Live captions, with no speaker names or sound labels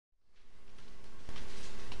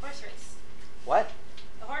What?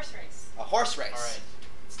 A horse race. A horse race. All right.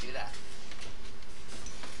 Let's do that.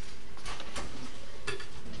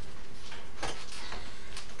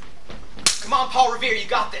 Come on, Paul Revere, you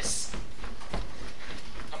got this.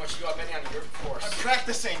 How much do you have betting on your horse? I'm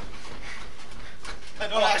practicing. I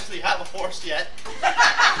don't actually have a horse yet.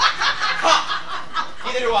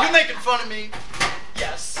 Neither do I. You're making fun of me.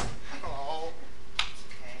 Yes. Oh.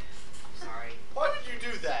 Okay. Sorry. Why did you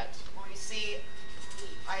do that? Well, you see,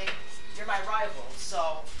 you're my rival, so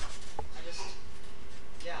I just,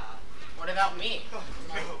 yeah. What about me?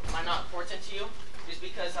 Am I not important to you?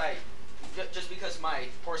 Just because my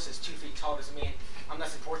horse is 2 feet tall doesn't mean I'm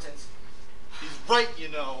less important. He's right, you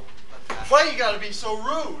know. Why you gotta be so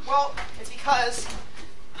rude? Well, it's because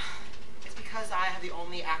I have the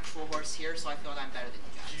only actual horse here, so I feel that I'm better than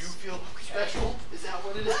you guys. Do you feel special? Is that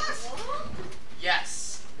what it is?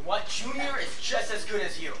 Yes. What? Junior is just as good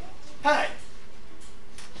as you. Hey.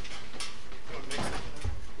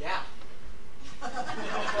 Yeah.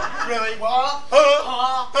 Really? What? We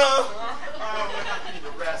need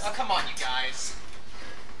to rest. Oh, come on, you guys.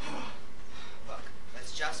 Look,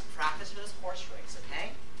 let's just practice for this horse race,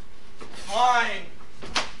 okay? Fine.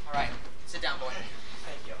 All right, sit down, boy.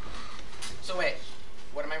 Thank you. So wait,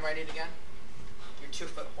 what am I writing again? Your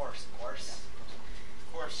 2-foot horse, of course.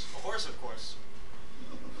 Of course. A horse, of course.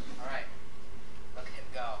 All right.